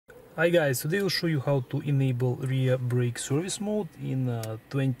Hi guys, today I'll show you how to enable rear brake service mode in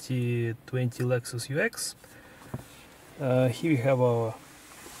 2020 Lexus UX. Here we have our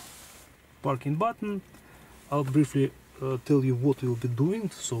parking button. I'll briefly tell you what we'll be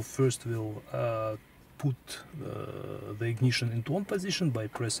doing. So first we'll put the ignition into on position by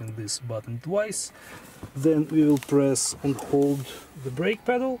pressing this button twice. Then we will press and hold the brake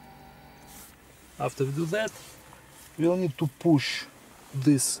pedal. After we do that, we'll need to push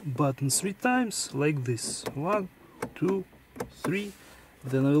this button 3 times, like this. 1, 2, 3.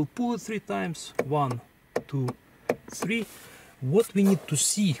 Then I will pull it 3 times. 1, 2, 3. What we need to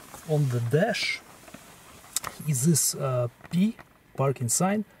see on the dash is this P parking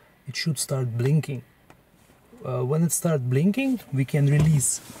sign. It should start blinking. When it starts blinking, we can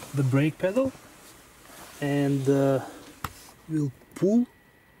release the brake pedal and we'll pull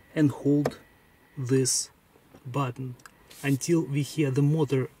and hold this button until we hear the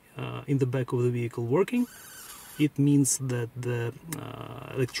motor in the back of the vehicle working. It means that the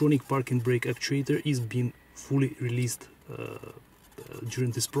electronic parking brake actuator is being fully released during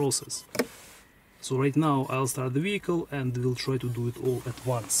this process. So right now I'll start the vehicle and we'll try to do it all at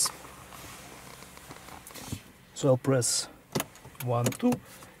once. So I'll press 1, 2,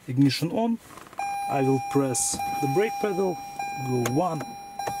 ignition on. I will press the brake pedal, go 1,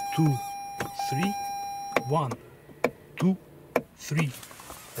 2, 3, 1, 2, 3.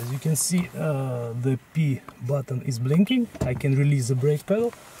 As you can see, the P button is blinking. I can release the brake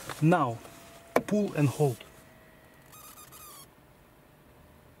pedal. Now pull and hold.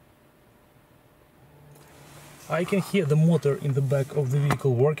 I can hear the motor in the back of the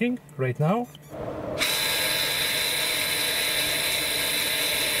vehicle working right now.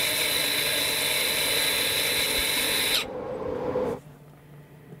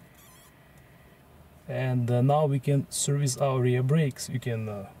 And now we can service our rear brakes. You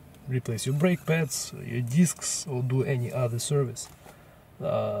can replace your brake pads, your discs, or do any other service.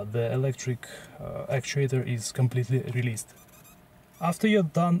 The electric actuator is completely released. After you're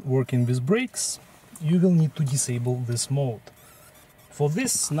done working with brakes, you will need to disable this mode. For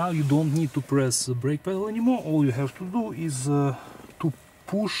this, now you don't need to press the brake pedal anymore. All you have to do is to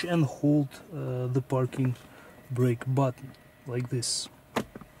push and hold the parking brake button, like this.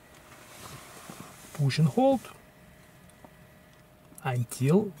 Push and hold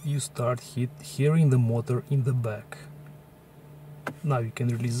until you start hearing the motor in the back. Now you can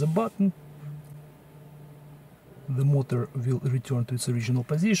release the button. The motor will return to its original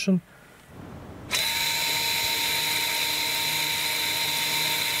position.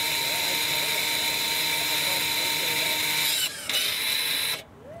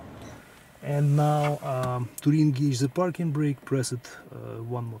 And now to re-engage the parking brake, press it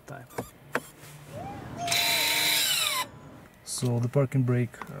one more time. So the parking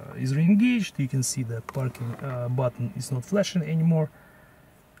brake is re-engaged. You can see the parking button is not flashing anymore,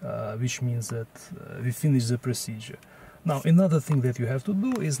 which means that we finished the procedure. Now another thing that you have to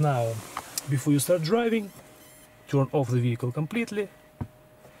do is now, before you start driving, turn off the vehicle completely.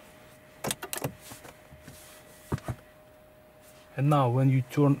 And now when you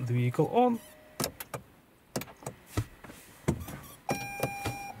turn the vehicle on,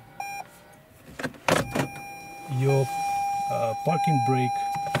 your parking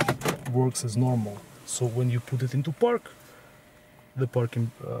brake works as normal. So when you put it into park, the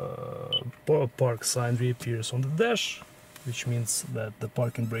parking park sign reappears on the dash, which means that the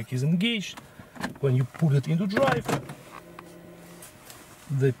parking brake is engaged. When you put it into drive,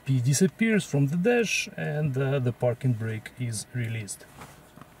 the P disappears from the dash and the parking brake is released.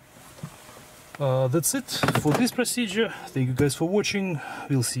 That's it for this procedure. Thank you guys for watching.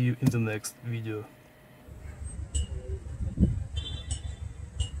 We'll see you in the next video.